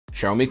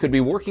Xiaomi could be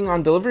working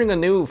on delivering a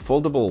new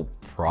foldable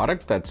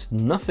product that's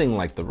nothing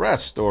like the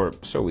rest, or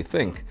so we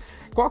think.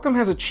 Qualcomm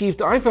has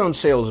achieved iPhone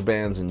sales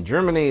bans in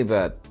Germany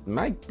that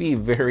might be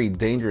very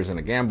dangerous and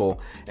a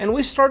gamble, and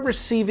we start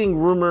receiving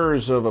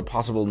rumors of a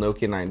possible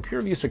Nokia 9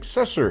 PureView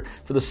successor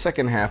for the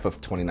second half of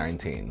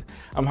 2019.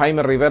 I'm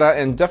Jaime Rivera,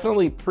 and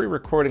definitely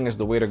pre-recording is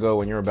the way to go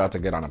when you're about to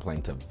get on a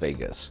plane to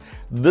Vegas.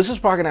 This is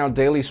Pocketnow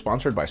Daily,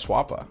 sponsored by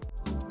Swappa.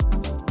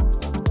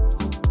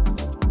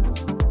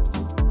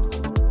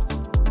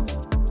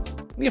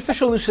 The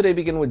official news today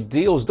begin with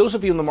deals. Those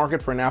of you in the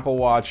market for an Apple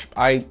Watch,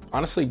 I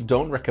honestly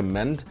don't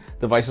recommend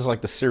devices like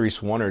the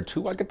Series 1 or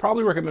 2. I could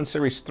probably recommend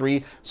Series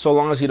 3, so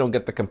long as you don't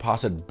get the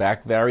composite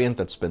back variant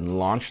that's been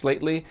launched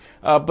lately.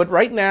 But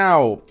right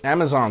now,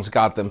 Amazon's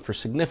got them for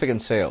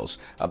significant sales.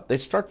 They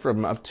start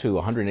from up to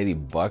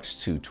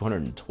 $180 to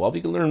 $212.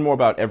 You can learn more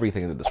about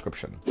everything in the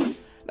description.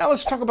 Now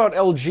let's talk about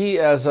LG,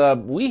 as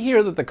we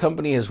hear that the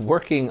company is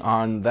working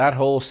on that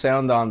whole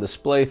sound on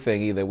display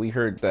thingy that we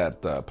heard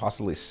that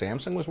possibly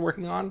Samsung was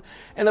working on,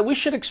 and that we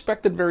should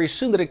expect it very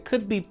soon, that it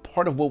could be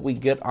part of what we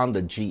get on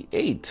the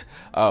G8,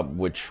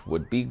 which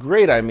would be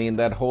great. I mean,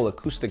 that whole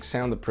acoustic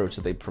sound approach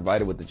that they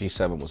provided with the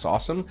G7 was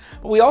awesome.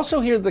 But we also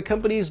hear the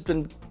company's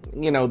been,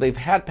 they've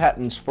had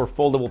patents for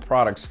foldable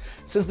products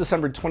since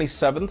December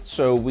 27th,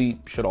 so we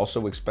should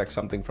also expect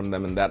something from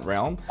them in that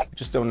realm. We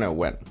just don't know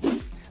when.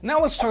 Now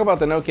let's talk about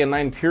the Nokia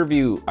 9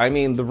 PureView. I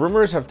mean, the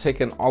rumors have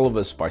taken all of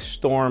us by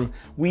storm.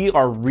 We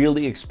are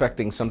really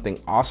expecting something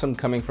awesome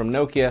coming from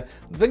Nokia.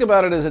 The thing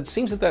about it is, it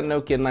seems that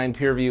Nokia 9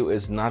 PureView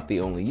is not the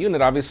only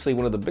unit. Obviously,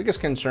 one of the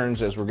biggest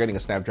concerns is we're getting a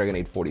Snapdragon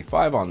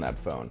 845 on that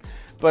phone.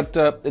 But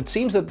it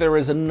seems that there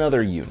is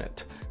another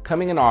unit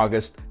coming in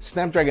August,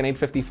 Snapdragon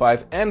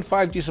 855 and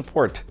 5G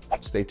support.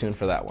 Stay tuned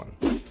for that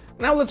one.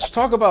 Now let's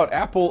talk about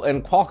Apple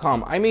and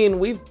Qualcomm. I mean,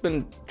 we've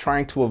been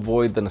trying to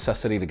avoid the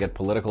necessity to get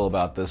political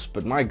about this,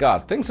 but my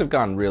God, things have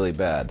gone really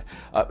bad.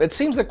 It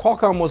seems that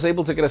Qualcomm was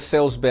able to get a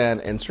sales ban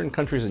in certain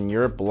countries in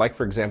Europe, like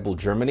for example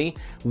Germany,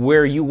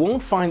 where you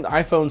won't find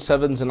iPhone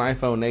 7s and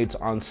iPhone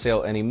 8s on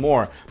sale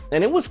anymore.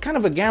 And it was kind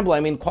of a gamble. I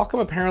mean,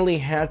 Qualcomm apparently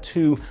had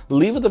to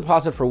leave a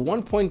deposit for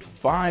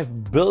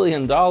 $1.5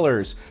 billion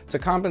to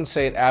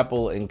compensate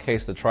Apple in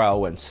case the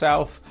trial went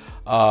south.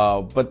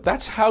 But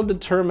that's how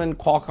determined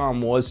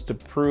Qualcomm was to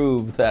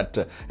prove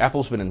that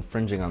Apple's been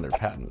infringing on their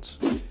patents.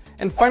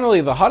 And finally,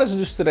 the hottest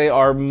news today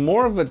are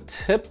more of a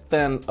tip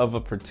than of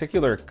a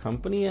particular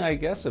company, I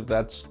guess, if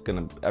that's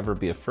gonna ever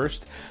be a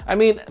first. I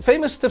mean,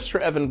 famous tips for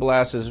Evan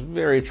Blass is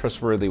very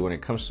trustworthy when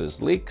it comes to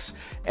his leaks.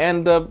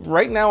 And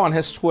right now on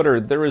his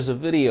Twitter, there is a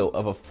video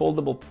of a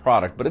foldable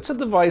product, but it's a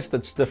device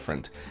that's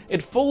different.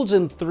 It folds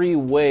in three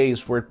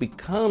ways, where it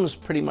becomes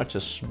pretty much a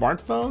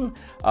smartphone,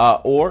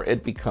 or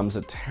it becomes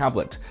a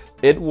tablet.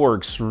 It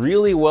works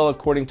really well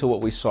according to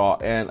what we saw,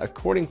 and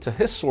according to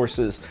his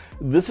sources,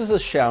 this is a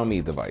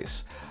Xiaomi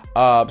device.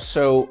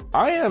 So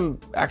I am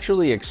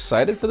actually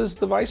excited for this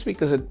device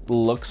because it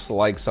looks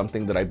like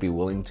something that I'd be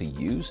willing to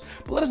use.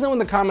 But let us know in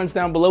the comments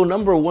down below.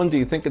 Number one, do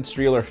you think it's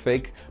real or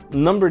fake?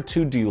 Number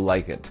two, do you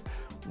like it?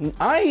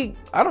 I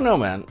don't know,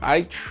 man.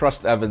 I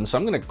trust Evan, so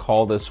I'm gonna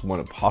call this one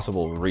a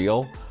possible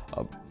real.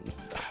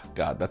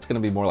 God, that's going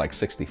to be more like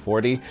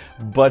 60-40,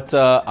 but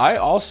I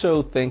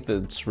also think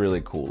that it's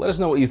really cool. Let us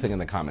know what you think in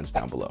the comments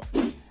down below.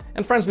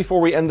 And friends,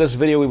 before we end this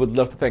video, we would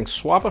love to thank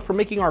Swappa for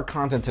making our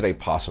content today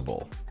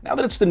possible. Now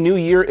that it's the new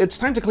year, it's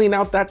time to clean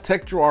out that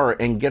tech drawer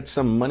and get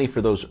some money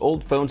for those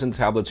old phones and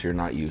tablets you're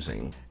not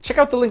using. Check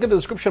out the link in the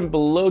description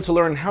below to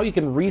learn how you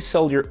can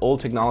resell your old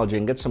technology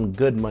and get some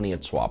good money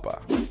at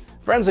Swappa.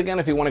 Friends, again,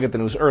 if you want to get the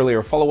news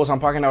earlier, follow us on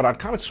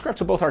Pocketnow.com and subscribe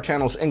to both our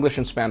channels, English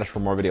and Spanish, for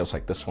more videos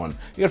like this one.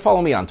 You can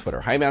follow me on Twitter,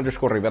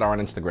 Jaime_Rivera, on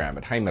Instagram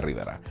at Jaime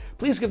Rivera.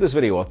 Please give this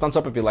video a thumbs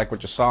up if you like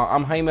what you saw.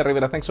 I'm Jaime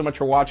Rivera. Thanks so much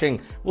for watching.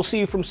 We'll see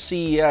you from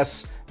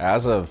CES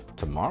as of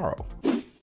tomorrow.